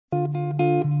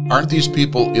Aren't these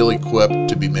people ill-equipped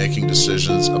to be making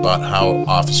decisions about how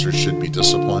officers should be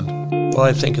disciplined? Well,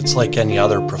 I think it's like any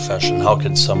other profession. How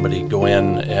could somebody go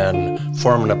in and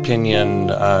form an opinion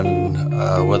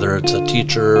on whether it's a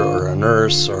teacher or a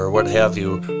nurse or what have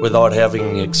you without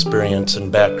having the experience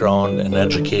and background and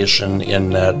education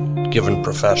in that given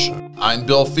profession? I'm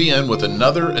Bill Feehan with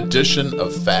another edition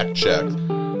of Fact Check.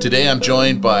 Today I'm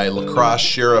joined by La Crosse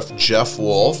Sheriff Jeff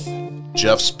Wolf.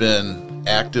 Jeff's been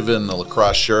active in the La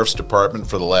Crosse Sheriff's Department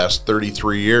for the last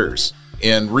 33 years.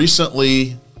 And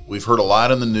recently, we've heard a lot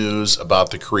in the news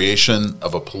about the creation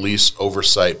of a police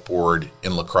oversight board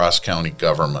in La Crosse County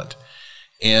government.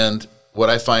 And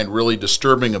what I find really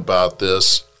disturbing about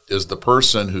this is the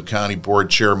person who County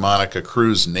Board Chair Monica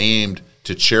Cruz named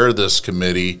to chair this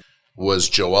committee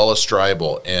was Joella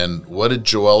Streibel. And what did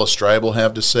Joella Streibel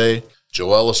have to say?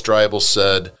 Joella Streibel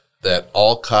said that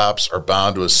all cops are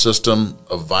bound to a system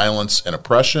of violence and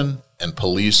oppression, and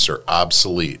police are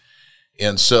obsolete.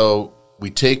 And so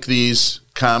we take these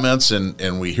comments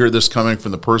and we hear this coming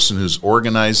from the person who's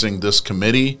organizing this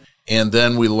committee, and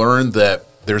then we learn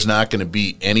that there's not going to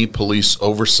be any police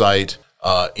oversight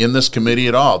in this committee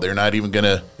at all. They're not even going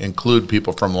to include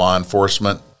people from law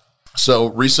enforcement. So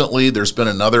recently there's been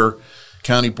another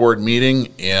county board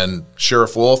meeting, and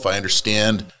Sheriff Wolf, I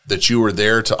understand that you were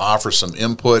there to offer some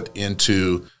input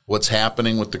into what's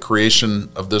happening with the creation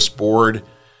of this board.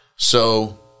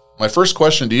 So my first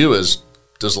question to you is,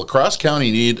 does La Crosse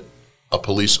County need a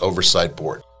police oversight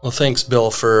board? Well, thanks, Bill,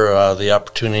 for the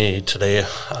opportunity today.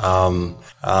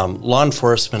 Law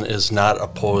enforcement is not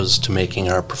opposed to making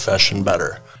our profession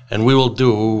better, and we will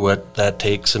do what that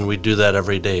takes, and we do that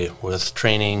every day with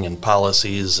training and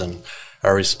policies and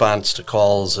our response to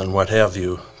calls and what have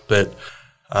you. But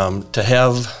to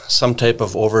have some type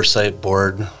of oversight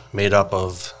board made up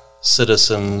of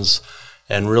citizens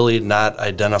and really not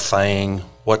identifying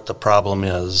what the problem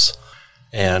is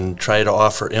and try to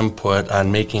offer input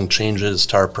on making changes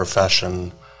to our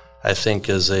profession, I think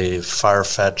is a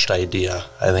far-fetched idea.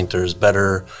 I think there's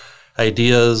better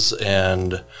ideas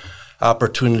and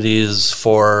opportunities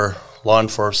for law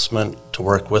enforcement to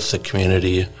work with the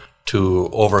community to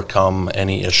overcome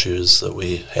any issues that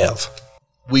we have.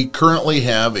 We currently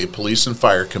have a police and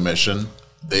fire commission.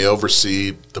 They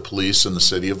oversee the police in the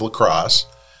city of La Crosse.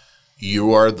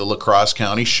 You are the La Crosse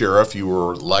County Sheriff. You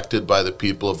were elected by the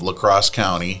people of La Crosse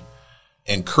County.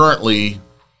 And currently,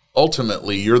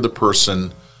 ultimately, you're the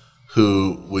person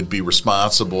who would be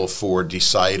responsible for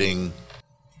deciding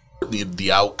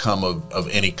the outcome of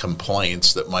any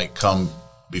complaints that might come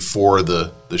before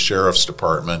the Sheriff's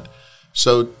Department.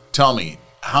 So tell me,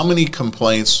 how many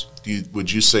complaints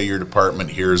would you say your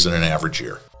department hears in an average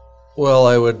year? Well,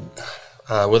 I would,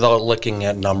 without looking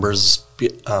at numbers,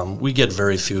 we get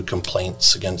very few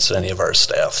complaints against any of our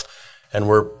staff. And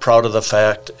we're proud of the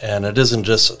fact, and it isn't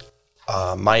just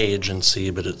my agency,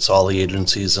 but it's all the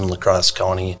agencies in La Crosse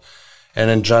County. And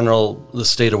in general, the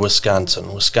state of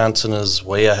Wisconsin. Wisconsin is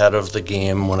way ahead of the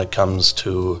game when it comes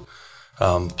to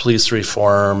police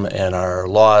reform and our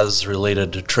laws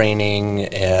related to training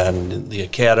and the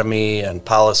academy and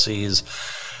policies.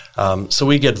 So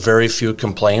we get very few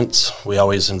complaints. We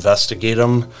always investigate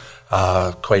them.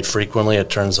 Quite frequently,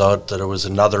 it turns out that it was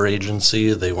another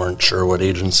agency. They weren't sure what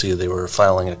agency they were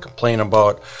filing a complaint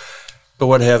about. But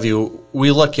what have you,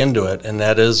 we look into it, and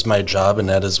that is my job, and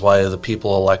that is why the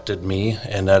people elected me,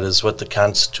 and that is what the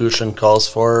Constitution calls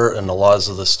for and the laws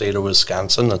of the state of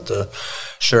Wisconsin, that the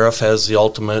sheriff has the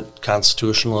ultimate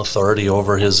constitutional authority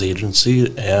over his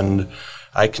agency, and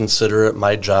I consider it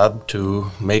my job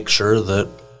to make sure that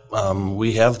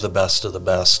we have the best of the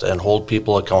best and hold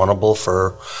people accountable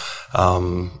for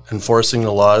enforcing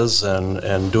the laws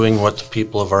and doing what the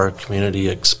people of our community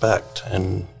expect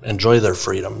and enjoy their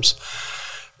freedoms.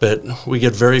 But we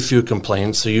get very few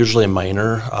complaints. They're usually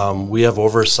minor. We have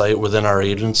oversight within our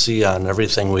agency on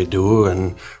everything we do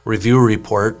and review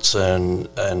reports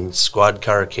and squad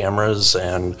car cameras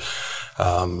and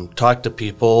talk to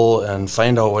people and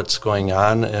find out what's going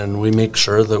on. And we make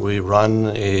sure that we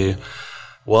run a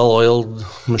well-oiled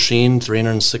machine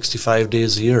 365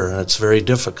 days a year. And it's very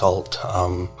difficult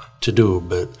to do.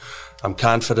 But I'm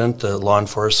confident that law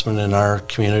enforcement in our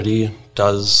community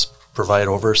does provide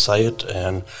oversight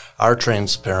and are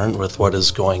transparent with what is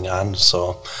going on.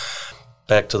 So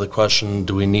back to the question,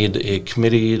 do we need a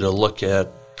committee to look at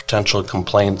potential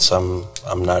complaints? I'm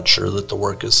not sure that the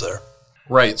work is there.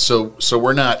 Right. So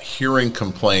we're not hearing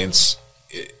complaints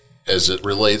as it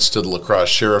relates to the La Crosse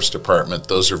Sheriff's Department.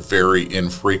 Those are very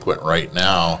infrequent right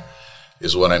now,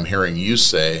 is what I'm hearing you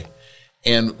say.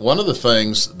 And one of the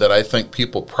things that I think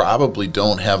people probably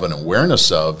don't have an awareness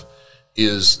of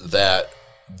is that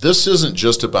this isn't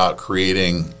just about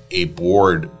creating a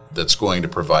board that's going to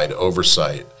provide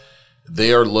oversight.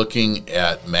 They are looking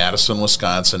at Madison,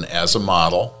 Wisconsin as a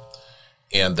model,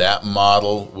 and that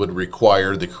model would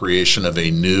require the creation of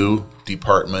a new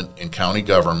department in county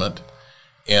government.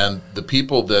 And the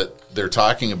people that they're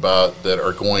talking about that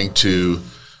are going to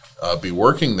be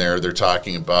working there, they're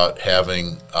talking about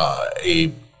having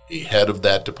a head of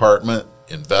that department,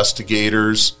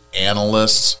 investigators,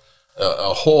 analysts,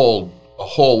 a whole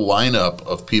lineup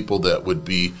of people that would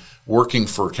be working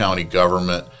for county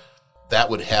government. That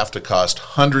would have to cost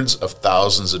hundreds of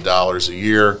thousands of dollars a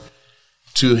year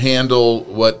to handle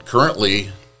what currently,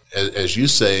 as you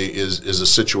say, is a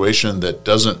situation that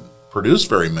doesn't produce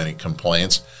very many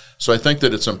complaints. So I think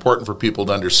that it's important for people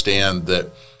to understand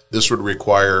that this would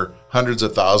require hundreds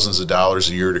of thousands of dollars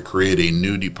a year to create a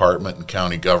new department in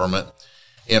county government.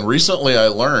 And recently I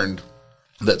learned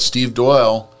that Steve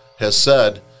Doyle has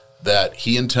said that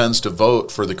he intends to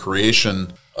vote for the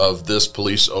creation of this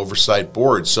police oversight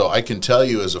board. So I can tell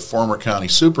you, as a former county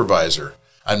supervisor,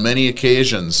 on many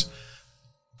occasions,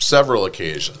 several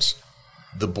occasions,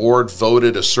 the board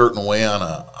voted a certain way on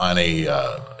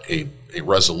a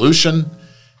resolution,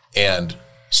 and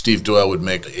Steve Doyle would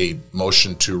make a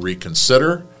motion to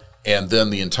reconsider, and then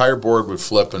the entire board would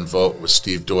flip and vote with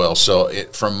Steve Doyle. So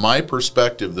from my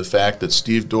perspective, the fact that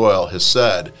Steve Doyle has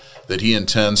said that he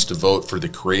intends to vote for the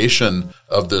creation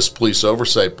of this police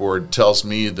oversight board tells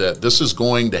me that this is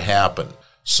going to happen.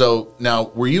 So now,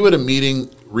 were you at a meeting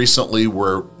recently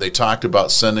where they talked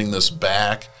about sending this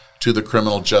back to the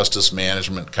Criminal Justice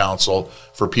Management Council?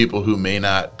 For people who may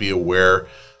not be aware,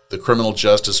 the Criminal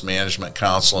Justice Management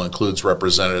Council includes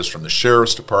representatives from the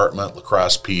Sheriff's Department, La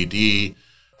Crosse PD,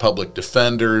 public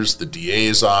defenders, the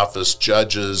DA's office,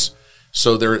 judges.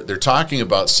 So they're talking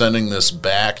about sending this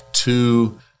back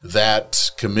to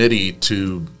that committee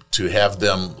to have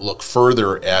them look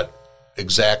further at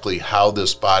exactly how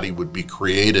this body would be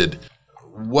created.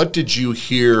 What did you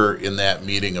hear in that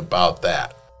meeting about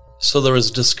that? So there was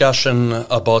discussion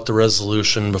about the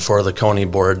resolution before the county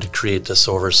board to create this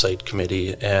oversight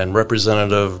committee, and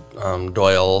Representative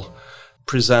Doyle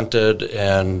presented,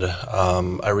 and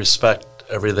I respect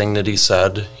everything that he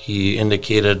said. He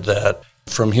indicated that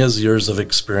from his years of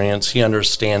experience, he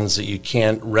understands that you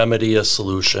can't remedy a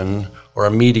solution or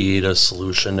mediate a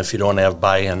solution if you don't have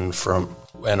buy-in from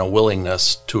and a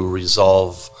willingness to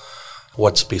resolve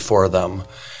what's before them.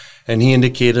 And he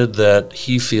indicated that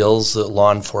he feels that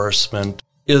law enforcement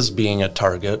is being a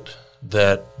target,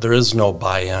 that there is no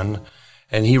buy-in,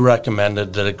 and he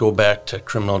recommended that it go back to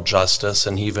criminal justice,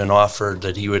 and he even offered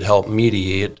that he would help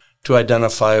mediate to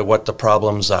identify what the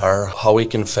problems are, how we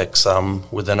can fix them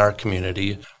within our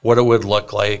community, what it would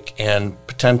look like, and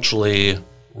potentially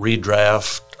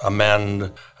redraft,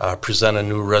 amend, present a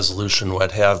new resolution,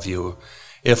 what have you,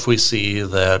 if we see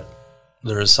that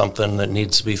there is something that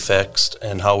needs to be fixed,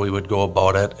 and how we would go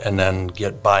about it, and then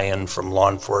get buy-in from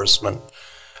law enforcement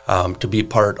to be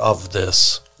part of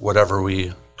this, whatever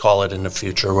we call it in the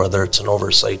future, whether it's an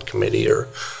oversight committee or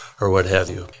what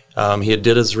have you. He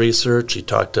did his research. He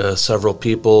talked to several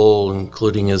people,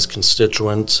 including his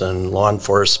constituents and law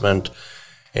enforcement.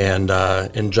 And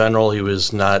in general, he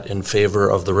was not in favor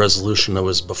of the resolution that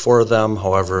was before them.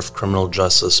 However, if Criminal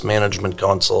Justice Management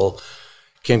Council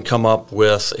can come up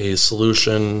with a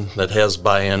solution that has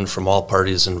buy-in from all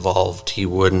parties involved, he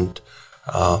wouldn't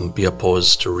be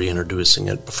opposed to reintroducing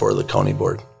it before the county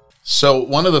board. So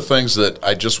one of the things that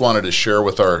I just wanted to share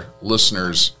with our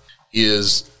listeners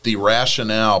is the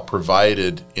rationale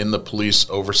provided in the Police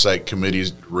Oversight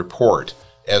Committee's report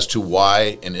as to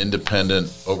why an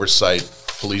independent oversight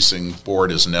policing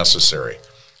board is necessary.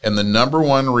 And the number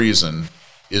one reason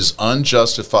is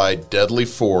unjustified deadly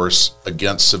force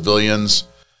against civilians.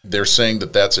 They're saying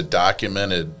that that's a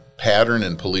documented pattern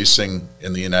in policing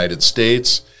in the United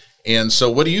States. And so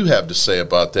what do you have to say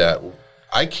about that?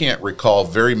 I can't recall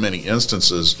very many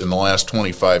instances in the last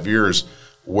 25 years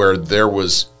where there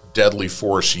was deadly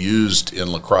force used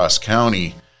in La Crosse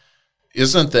County.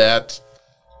 Isn't that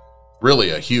really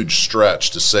a huge stretch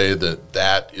to say that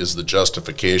that is the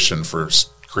justification for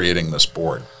creating this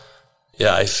board?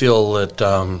 Yeah, I feel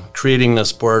that creating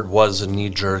this board was a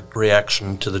knee-jerk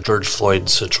reaction to the George Floyd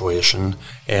situation,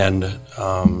 and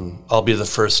I'll be the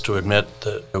first to admit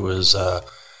that it was a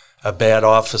bad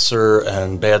officer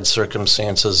and bad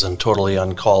circumstances and totally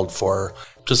uncalled for.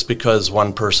 Just because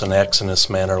one person acts in this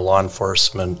manner, law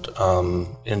enforcement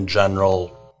in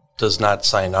general does not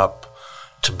sign up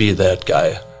to be that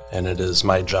guy, and it is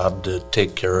my job to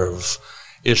take care of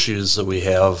issues that we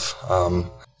have.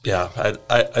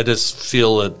 I just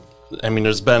feel that I mean,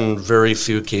 there's been very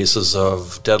few cases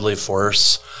of deadly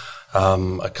force.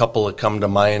 A couple that come to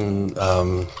mind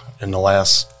in the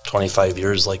last 25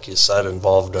 years, like you said,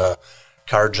 involved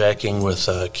carjacking with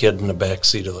a kid in the back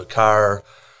seat of a car,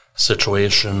 a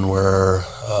situation where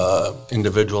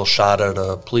individual shot at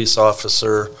a police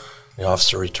officer, the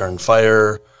officer returned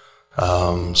fire,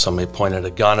 somebody pointed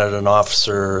a gun at an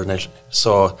officer, and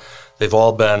so they've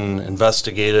all been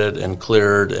investigated and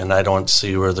cleared, and I don't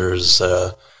see where there's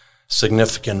a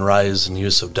significant rise in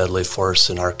use of deadly force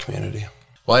in our community.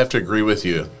 Well, I have to agree with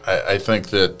you. I think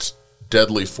that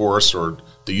deadly force, or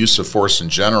the use of force in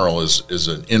general, is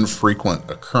an infrequent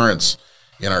occurrence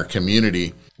in our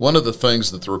community. One of the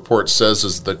things that the report says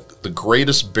is that the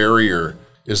greatest barrier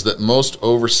is that most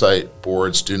oversight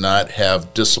boards do not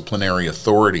have disciplinary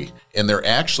authority, and they're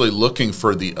actually looking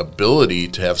for the ability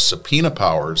to have subpoena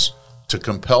powers to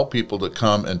compel people to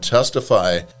come and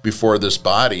testify before this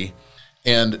body.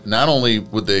 And not only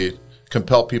would they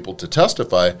compel people to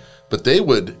testify, but they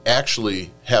would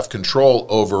actually have control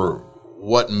over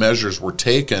what measures were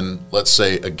taken, let's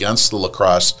say, against the La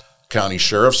Crosse County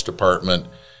Sheriff's Department.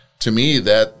 To me,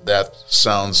 that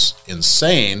sounds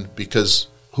insane, because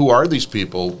who are these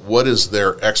people? What is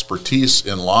their expertise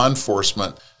in law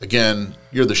enforcement? Again,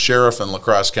 you're the sheriff in La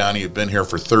Crosse County. You've been here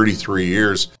for 33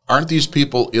 years. Aren't these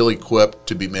people ill-equipped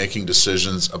to be making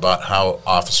decisions about how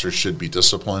officers should be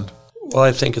disciplined? Well,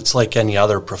 I think it's like any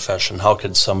other profession. How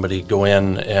could somebody go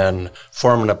in and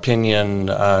form an opinion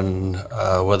on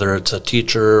whether it's a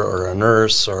teacher or a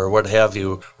nurse or what have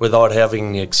you without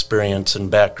having the experience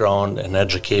and background and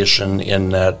education in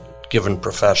that given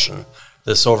profession?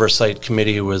 This oversight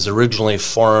committee was originally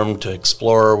formed to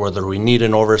explore whether we need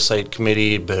an oversight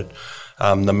committee, but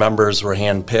the members were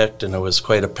handpicked, and it was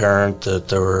quite apparent that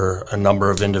there were a number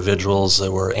of individuals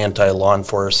that were anti-law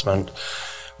enforcement,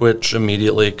 which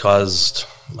immediately caused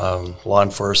law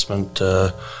enforcement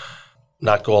to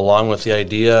not go along with the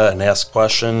idea and ask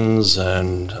questions,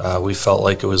 and we felt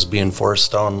like it was being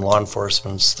forced down law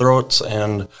enforcement's throats,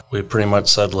 and we pretty much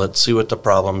said, let's see what the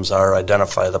problems are,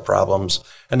 identify the problems.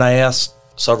 And I asked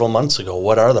several months ago,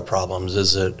 what are the problems?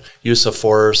 Is it use of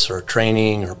force or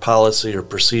training or policy or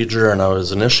procedure? And I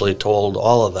was initially told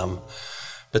all of them.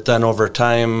 But then over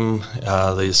time,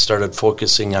 they started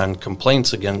focusing on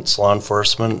complaints against law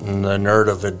enforcement, and the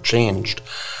narrative had changed.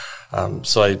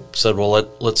 So I said, well,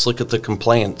 let's look at the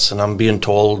complaints. And I'm being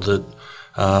told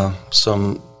that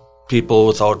some people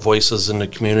without voices in the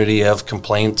community have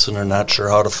complaints and are not sure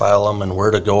how to file them and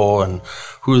where to go and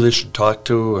who they should talk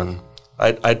to. And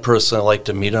I'd personally like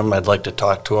to meet them. I'd like to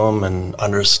talk to them and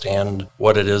understand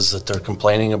what it is that they're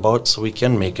complaining about so we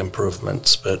can make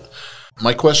improvements. But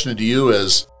my question to you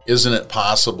is, isn't it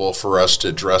possible for us to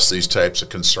address these types of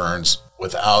concerns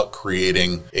without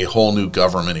creating a whole new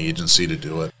government agency to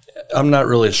do it? I'm not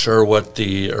really sure what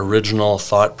the original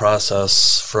thought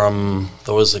process from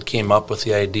those that came up with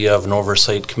the idea of an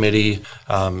oversight committee,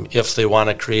 if they want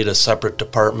to create a separate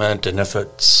department and if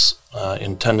it's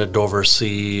intended to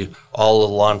oversee all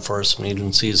the law enforcement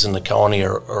agencies in the county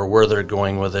or where they're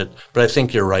going with it. But I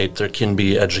think you're right. There can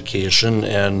be education,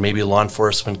 and maybe law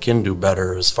enforcement can do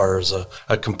better as far as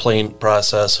a complaint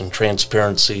process and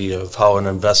transparency of how an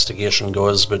investigation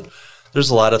goes. But there's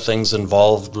a lot of things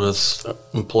involved with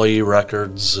employee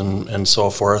records and so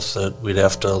forth that we'd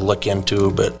have to look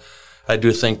into. But I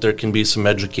do think there can be some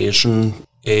education,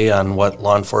 on what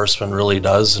law enforcement really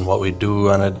does and what we do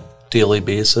on a daily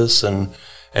basis,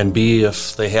 and B,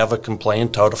 if they have a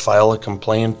complaint, how to file a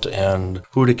complaint and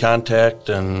who to contact.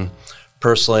 And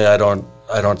personally, I don't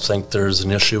think there's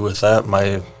an issue with that.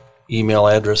 My email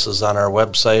address is on our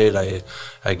website.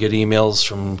 I get emails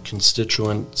from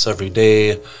constituents every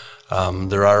day.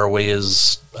 There are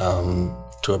ways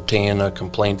to obtain a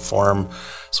complaint form.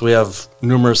 So we have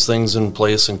numerous things in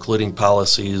place, including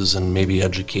policies and maybe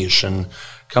education.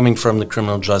 Coming from the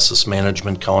Criminal Justice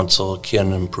Management Council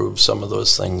can improve some of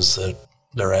those things that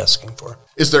they're asking for.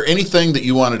 Is there anything that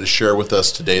you wanted to share with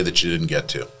us today that you didn't get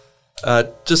to?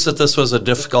 Just that this was a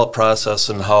difficult process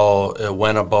and how it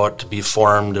went about to be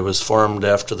formed. It was formed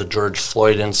after the George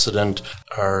Floyd incident.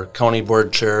 Our county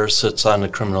board chair sits on the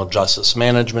Criminal Justice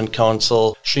Management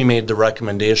Council. She made the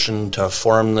recommendation to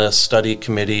form this study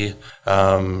committee,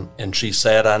 and she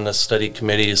sat on the study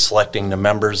committee selecting the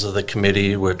members of the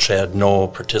committee, which had no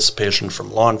participation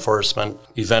from law enforcement.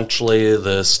 Eventually,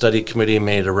 the study committee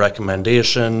made a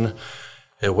recommendation.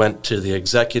 It went to the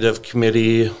executive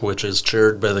committee, which is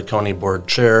chaired by the county board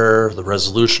chair. The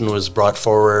resolution was brought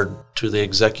forward to the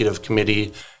executive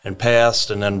committee and passed,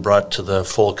 and then brought to the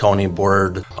full county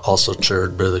board, also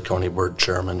chaired by the county board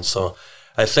chairman. So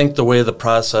I think the way the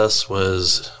process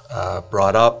was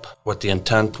brought up, what the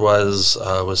intent was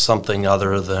something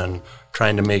other than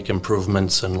trying to make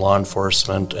improvements in law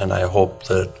enforcement, and I hope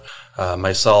that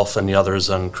myself and the others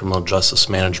on Criminal Justice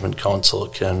Management Council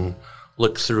can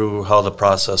look through how the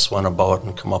process went about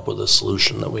and come up with a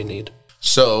solution that we need.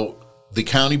 So the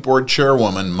county board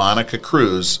chairwoman, Monica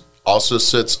Cruz, also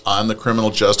sits on the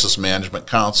Criminal Justice Management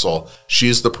Council.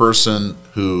 She's the person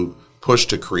who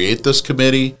pushed to create this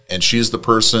committee, and she's the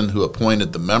person who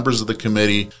appointed the members of the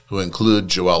committee, who include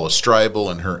Joella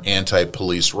Streibel and her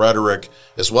anti-police rhetoric,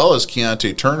 as well as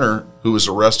Keontae Turner, who was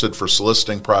arrested for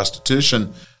soliciting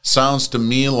prostitution. Sounds to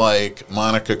me like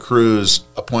Monica Cruz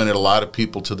appointed a lot of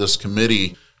people to this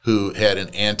committee who had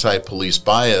an anti-police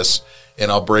bias.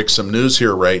 And I'll break some news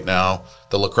here right now.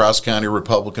 The La Crosse County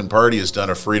Republican Party has done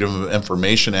a Freedom of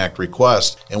Information Act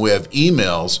request, and we have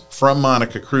emails from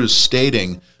Monica Cruz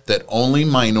stating that only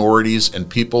minorities and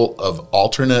people of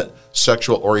alternate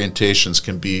sexual orientations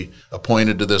can be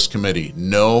appointed to this committee.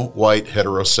 No white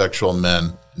heterosexual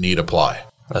men need apply.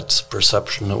 That's a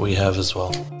perception that we have as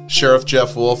well. Sheriff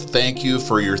Jeff Wolf, thank you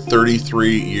for your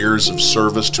 33 years of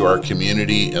service to our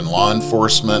community and law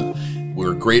enforcement.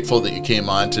 We're grateful that you came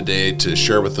on today to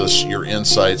share with us your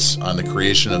insights on the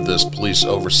creation of this Police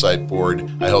Oversight Board.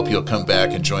 I hope you'll come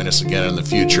back and join us again in the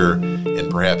future,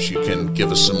 and perhaps you can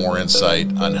give us some more insight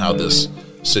on how this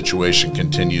situation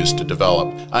continues to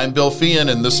develop. I'm Bill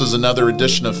Feehan, and this is another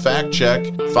edition of Fact Check.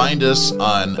 Find us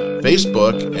on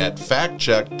Facebook at Fact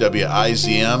Check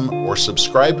WIZM, or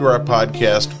subscribe to our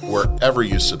podcast wherever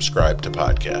you subscribe to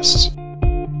podcasts.